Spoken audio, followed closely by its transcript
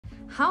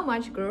How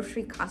much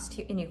grocery costs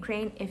you in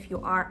Ukraine if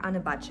you are on a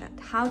budget?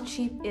 How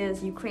cheap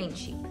is Ukraine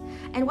cheap?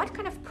 And what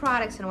kind of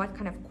products and what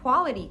kind of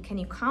quality can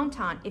you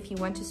count on if you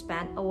want to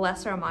spend a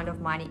lesser amount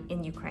of money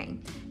in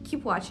Ukraine?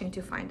 Keep watching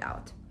to find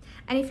out.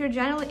 And if you're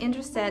generally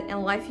interested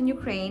in life in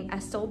Ukraine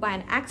as told by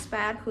an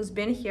expat who's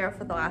been here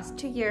for the last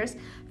 2 years,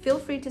 feel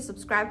free to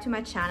subscribe to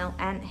my channel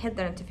and hit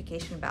the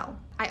notification bell.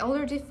 I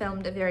already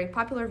filmed a very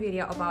popular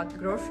video about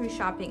grocery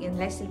shopping in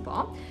Les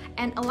Silpo,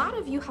 and a lot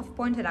of you have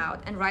pointed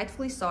out, and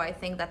rightfully so, I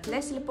think, that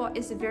Les Silpo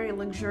is a very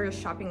luxurious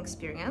shopping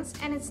experience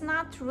and it's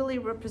not really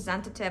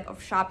representative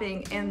of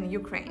shopping in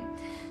Ukraine.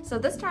 So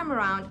this time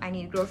around I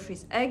need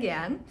groceries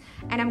again,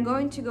 and I'm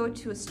going to go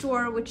to a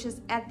store which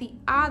is at the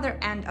other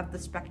end of the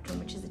spectrum,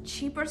 which is a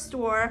cheaper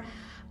store,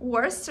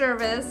 worse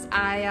service.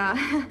 I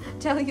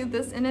tell you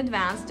this in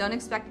advance. Don't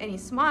expect any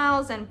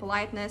smiles and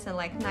politeness and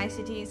like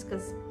niceties,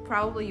 because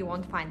probably you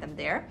won't find them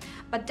there,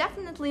 but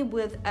definitely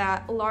with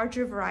a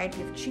larger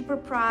variety of cheaper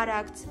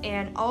products.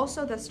 And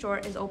also the store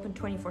is open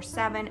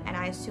 24/7, and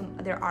I assume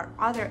there are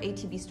other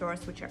ATB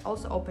stores which are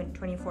also open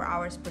 24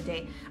 hours per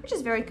day, which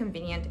is very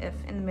convenient if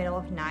in the middle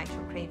of the night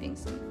you're craving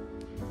some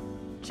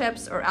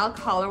chips or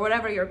alcohol or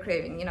whatever you're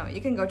craving, you know,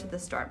 you can go to the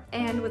store.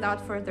 And without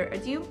further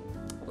ado,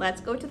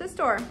 let's go to the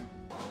store.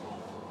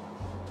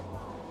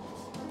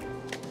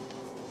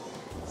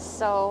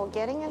 So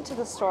getting into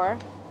the store,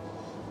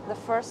 the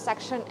first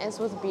section is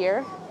with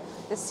beer.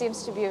 This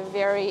seems to be a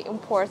very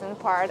important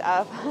part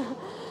of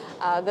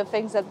the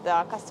things that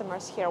the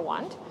customers here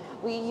want.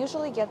 We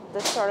usually get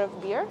this sort of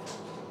beer.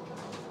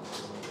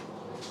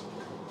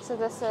 So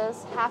this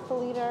is half a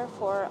liter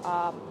for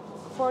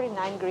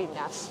 49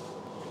 hryvnias.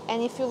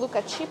 And if you look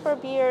at cheaper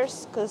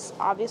beers, because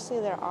obviously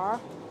there are,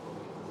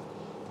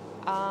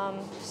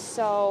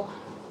 so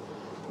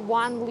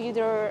 1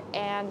 liter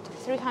and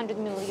 300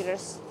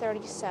 milliliters,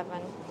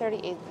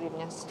 38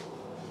 hryvnias.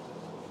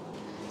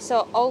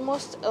 So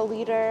almost a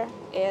liter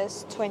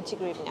is 20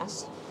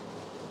 hryvnias.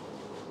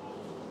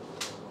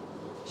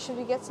 Should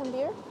we get some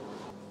beer?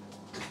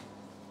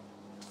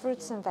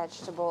 Fruits and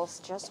vegetables,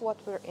 just what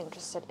we're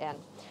interested in.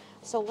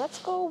 So let's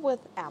go with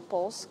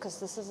apples, because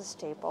this is a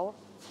staple.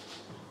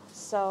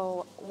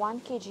 So 1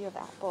 kg of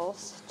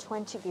apples,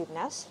 20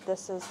 hryvnias.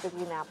 This is the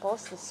green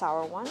apples, the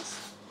sour ones.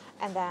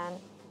 And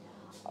then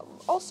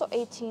also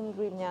 18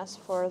 hryvnias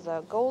for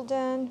the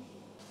golden.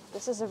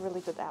 This is a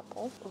really good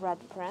apple, Red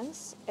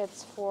Prince.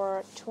 It's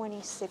for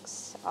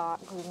 26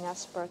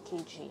 hryvnias per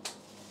kg.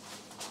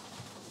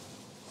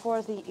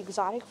 For the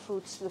exotic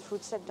fruits, the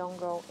fruits that don't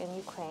grow in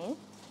Ukraine,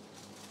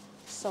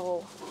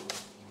 so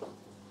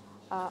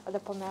the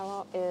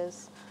pomelo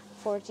is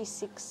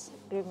 46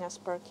 hryvnias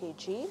per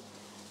kg,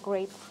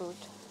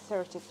 grapefruit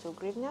 32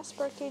 hryvnias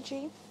per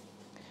kg,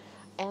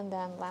 and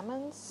then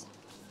lemons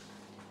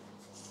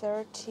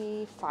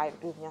 35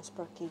 hryvnias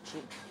per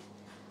kg.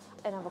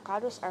 And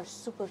avocados are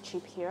super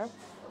cheap here.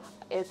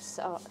 It's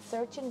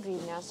 13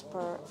 hryvnias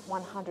per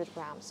 100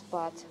 grams,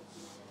 but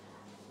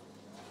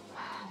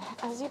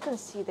as you can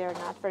see, they're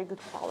not very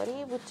good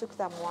quality. We took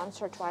them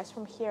once or twice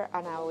from here,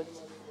 and I would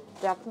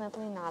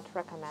definitely not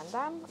recommend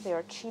them. They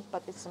are cheap,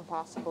 but it's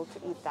impossible to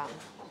eat them.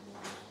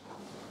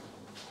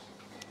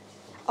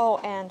 Oh,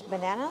 and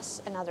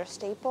bananas, another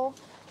staple.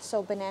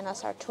 So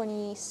bananas are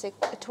 30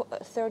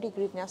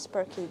 hryvnias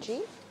per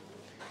kg,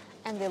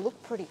 and they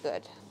look pretty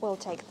good. We'll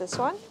take this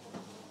one.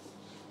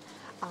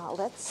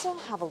 Let's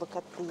have a look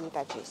at the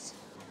veggies.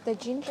 The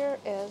ginger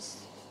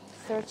is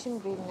 13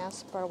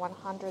 hryvnias per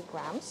 100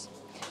 grams.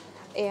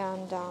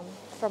 And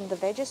from the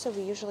veggies that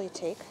we usually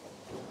take,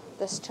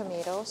 these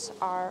tomatoes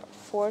are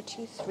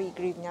 43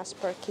 hryvnias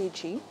per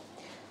kg.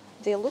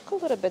 They look a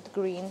little bit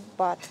green,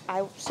 but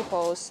I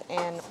suppose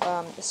in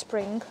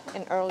spring,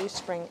 in early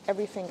spring,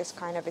 everything is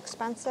kind of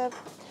expensive.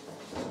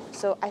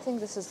 So I think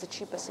this is the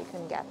cheapest you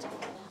can get.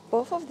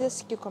 Both of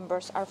these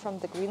cucumbers are from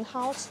the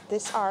greenhouse.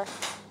 These are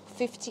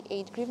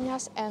 58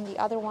 hryvnias, and the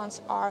other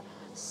ones are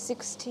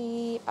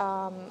 63.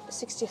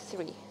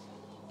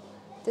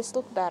 These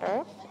look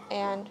better,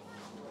 and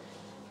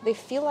they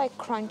feel like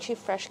crunchy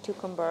fresh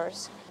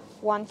cucumbers.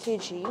 1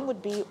 kg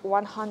would be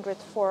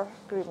 104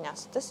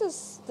 hryvnias. This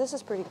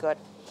is pretty good.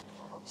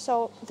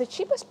 So the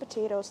cheapest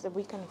potatoes that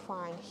we can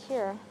find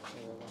here,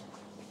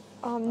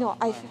 no,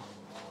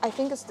 I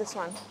think it's this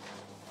one.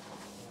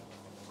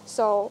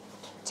 So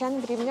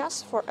 10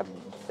 hryvnias for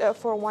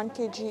 1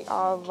 kg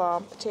of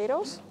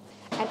potatoes.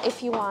 And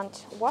if you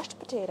want washed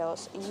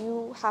potatoes,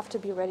 you have to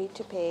be ready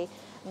to pay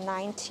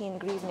 19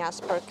 hryvnias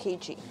per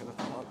kg.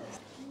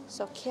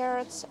 So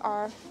carrots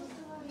are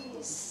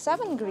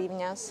 7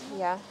 hryvnias,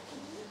 yeah.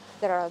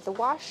 There are the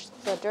washed,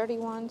 the dirty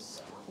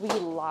ones. We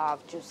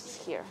love juices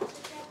here.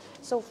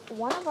 So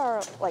one of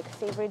our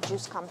favorite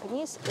juice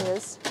companies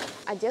is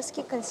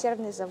Одеський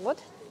консервний завод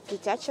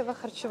дитячого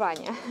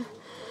харчування.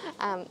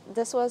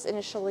 This was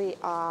initially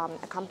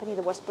a company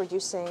that was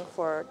producing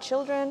for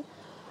children.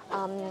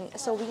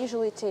 So we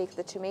usually take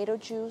the tomato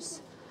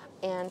juice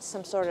and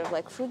some sort of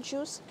fruit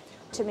juice.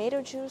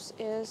 Tomato juice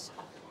is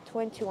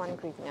 21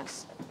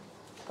 hryvnias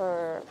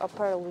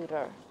per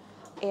liter.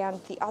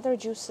 And the other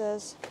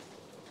juices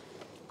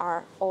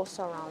are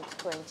also around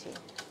 20.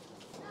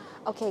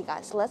 Okay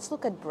guys, let's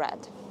look at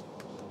bread.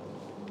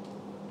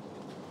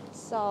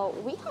 So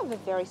we have a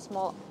very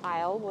small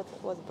aisle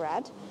with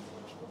bread.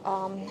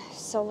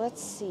 So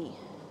let's see.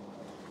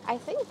 I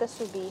think this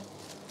would be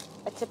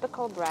a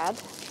typical bread.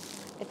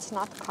 It's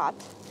not cut.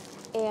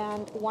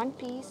 And one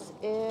piece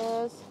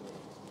is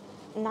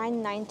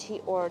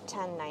 9.90 or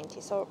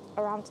 10.90, so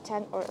around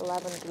 10 or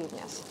 11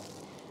 hryvnias.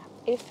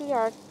 If we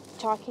are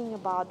talking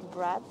about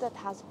bread that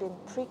has been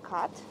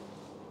pre-cut,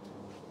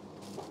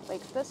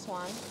 like this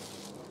one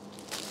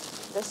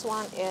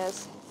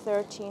is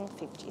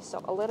 13.50,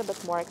 so a little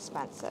bit more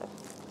expensive.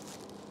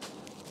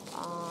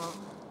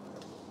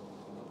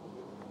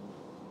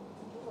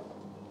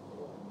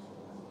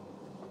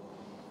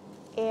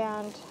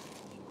 And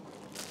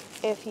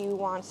if you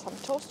want some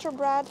toaster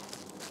bread,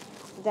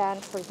 then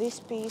for this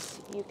piece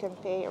you can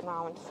pay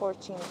around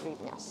 14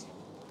 hryvnias.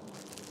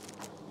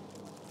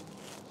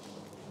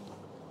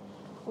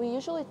 We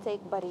usually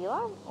take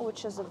Barilla,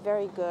 which is a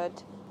very good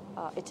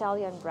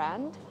Italian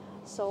brand.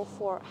 So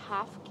for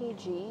half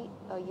kg,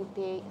 you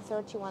pay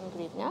 31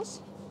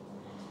 hryvnias.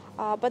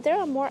 But there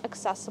are more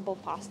accessible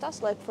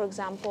pastas, like for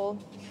example,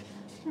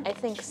 I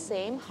think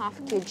same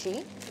half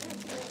kg.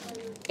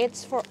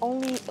 It's for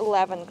only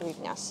 11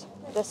 hryvnias.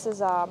 This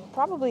is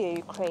probably a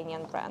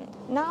Ukrainian brand.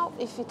 Now,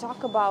 if you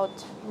talk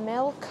about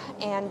milk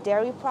and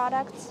dairy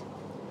products,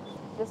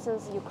 this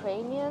is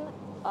Ukrainian,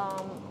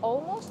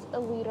 almost a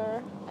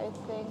liter, I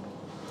think.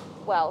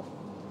 Well,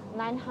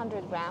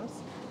 900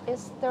 grams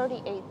is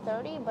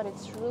 38.30, but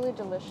it's really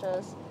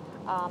delicious,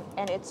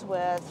 and it's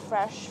with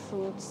fresh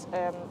fruits.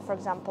 For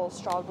example,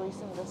 strawberries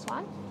in this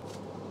one.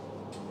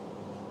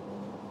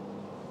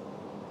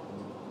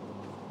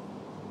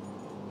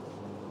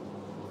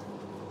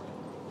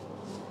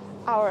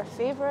 Our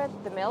favorite,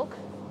 the milk.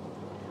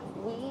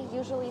 We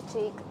usually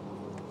take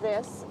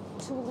this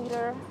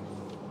 2-liter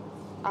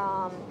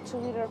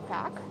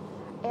pack,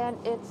 and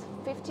it's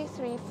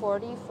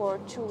 53.40 for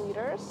 2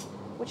 liters,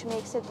 which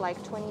makes it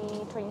like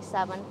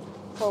 27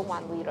 for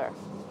 1 liter.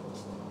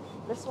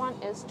 This one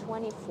is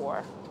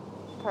 24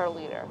 per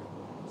liter,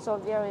 so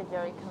very,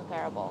 very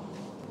comparable.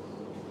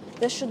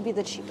 This should be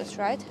the cheapest,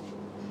 right?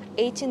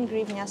 18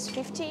 hryvnias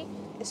 50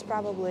 is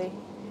probably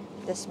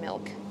this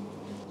milk.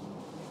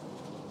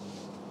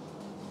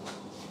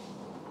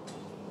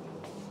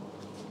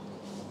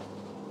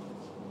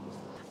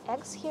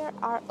 Eggs here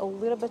are a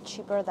little bit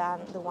cheaper than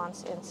the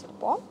ones in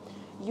Sirpo.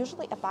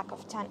 Usually a pack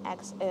of 10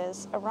 eggs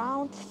is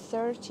around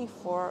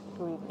 34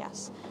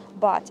 hryvnias.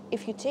 But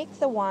if you take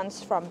the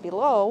ones from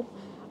below,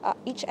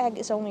 each egg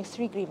is only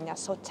 3 hryvnias,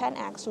 so 10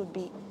 eggs would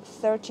be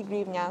 30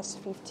 hryvnias,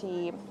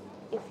 50.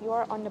 If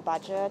you're on a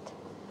budget,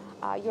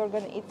 you're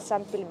going to eat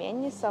some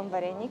pelmeni, some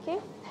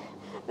vareniki.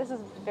 This is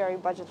very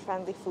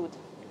budget-friendly food.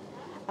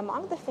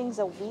 Among the things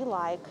that we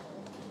like,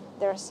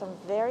 there are some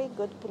very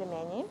good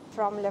pelmeni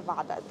from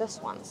Levada, this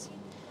ones.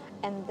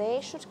 And they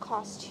should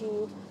cost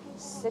you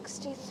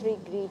 63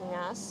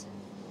 hryvnias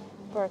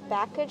per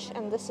package,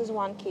 and this is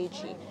 1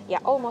 kg. Yeah,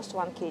 almost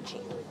 1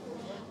 kg.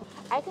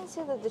 I can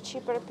see that the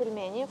cheaper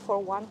pelmeni for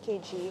 1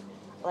 kg,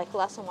 like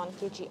less than 1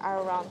 kg,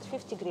 are around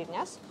 50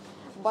 hryvnias,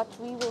 but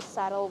we will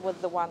settle with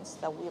the ones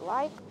that we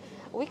like.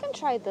 We can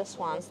try this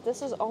ones.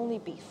 This is only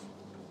beef.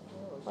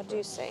 What do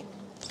you say?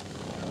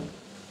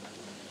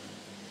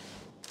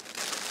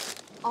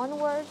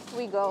 Onward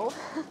we go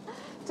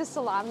to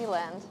salami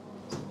land.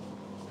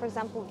 For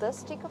example, this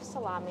stick of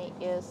salami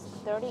is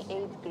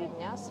 38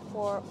 hryvnias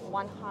for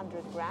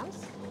 100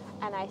 grams,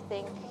 and I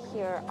think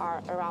here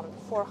are around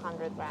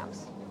 400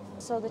 grams.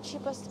 So the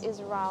cheapest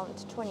is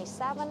around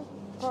 27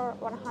 per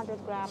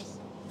 100 grams,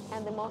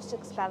 and the most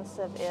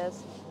expensive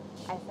is,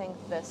 I think,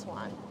 this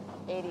one,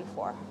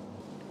 84.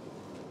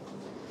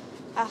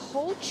 A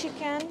whole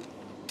chicken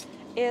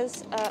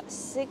is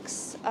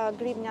 6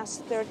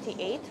 hryvnias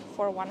 38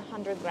 for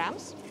 100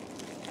 grams.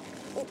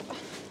 Oop.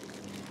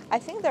 I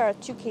think there are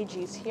 2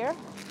 kgs here.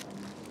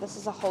 This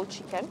is a whole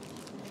chicken.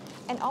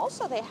 And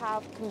also they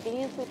have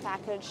conveniently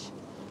packaged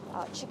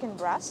chicken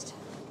breast.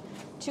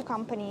 2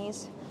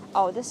 companies.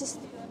 Oh, this is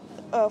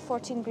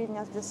 14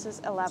 hryvnias, this is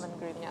 11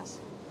 hryvnias.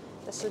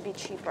 This would be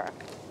cheaper.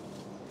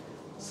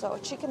 So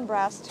chicken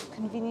breast,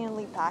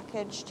 conveniently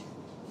packaged,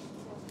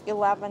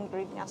 11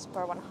 hryvnias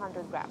per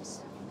 100 grams.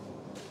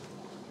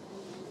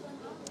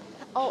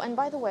 Oh, and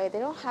by the way, they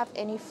don't have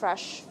any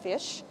fresh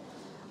fish.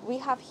 We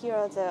have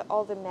here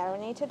all the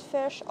marinated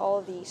fish,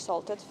 all the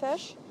salted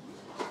fish,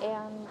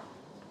 and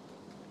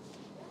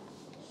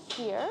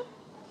here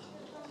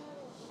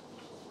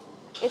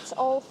it's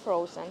all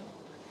frozen.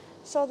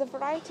 So the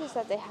varieties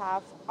that they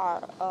have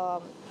are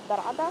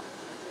dorada,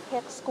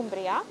 hex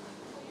cumbria.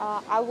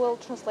 I will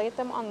translate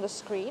them on the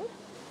screen.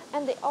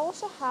 And they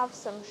also have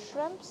some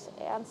shrimps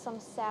and some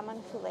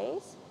salmon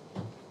fillets,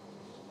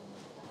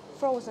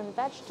 frozen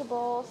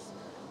vegetables.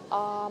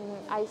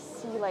 I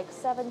see like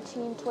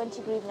 17,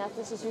 20 hryvnias.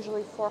 This is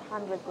usually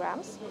 400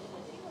 grams.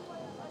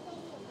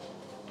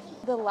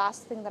 The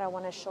last thing that I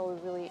want to show you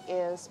really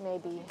is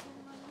maybe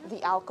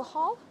the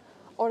alcohol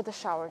or the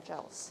shower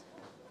gels.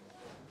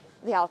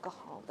 the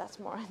alcohol. That's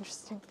more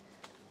interesting.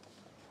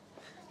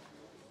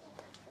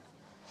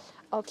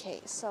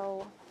 Okay,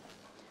 so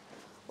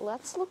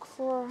let's look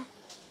for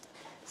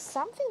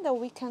something that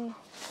we can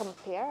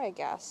compare, I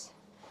guess.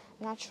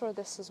 Not sure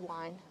this is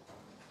wine.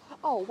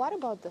 Oh, what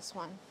about this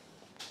one?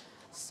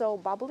 So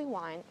bubbly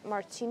wine,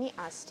 Martini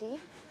Asti,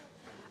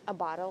 a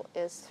bottle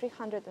is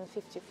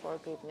 354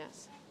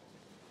 hryvnias.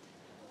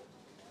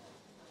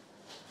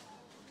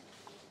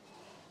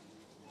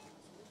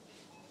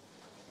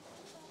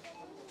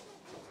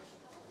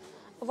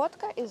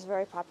 Vodka is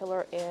very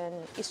popular in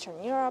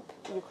Eastern Europe,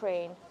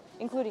 Ukraine,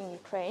 including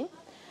Ukraine.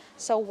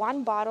 So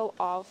one bottle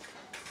of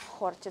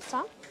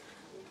Hortica,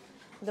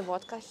 the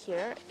vodka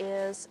here,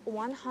 is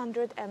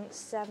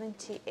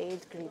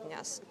 178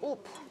 hryvnias.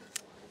 Oop.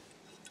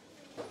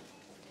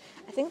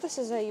 I think this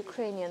is a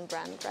Ukrainian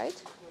brand,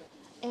 right?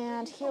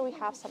 And here we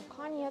have some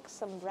cognac,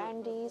 some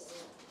brandies.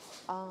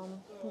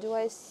 Do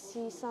I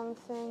see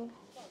something?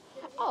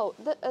 Oh,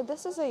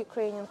 this is a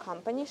Ukrainian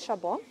company,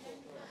 Chabot.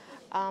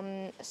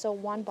 So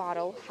one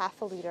bottle,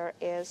 half a liter,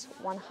 is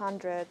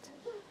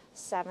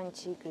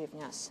 170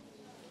 hryvnias.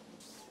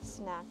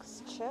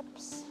 Snacks,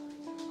 chips.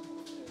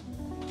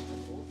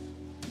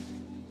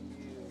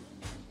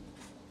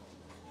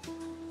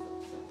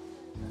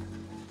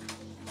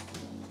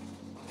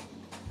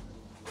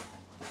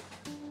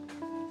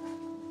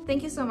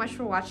 Thank you so much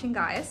for watching,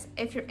 guys.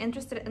 If you're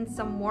interested in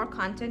some more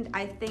content,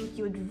 I think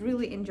you would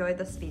really enjoy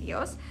these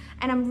videos.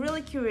 And I'm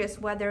really curious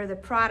whether the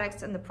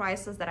products and the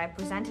prices that I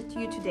presented to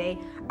you today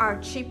are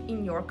cheap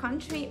in your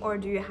country, or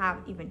do you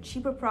have even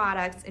cheaper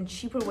products and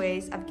cheaper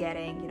ways of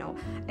getting,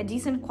 a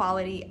decent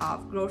quality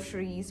of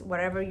groceries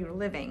wherever you're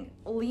living.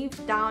 Leave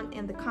down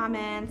in the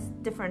comments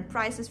different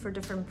prices for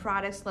different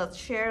products. Let's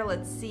share,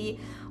 let's see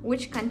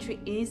which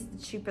country is the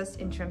cheapest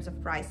in terms of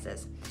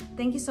prices.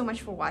 Thank you so much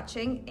for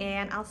watching,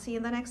 and I'll see you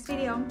in the next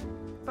video.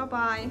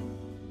 Bye-bye.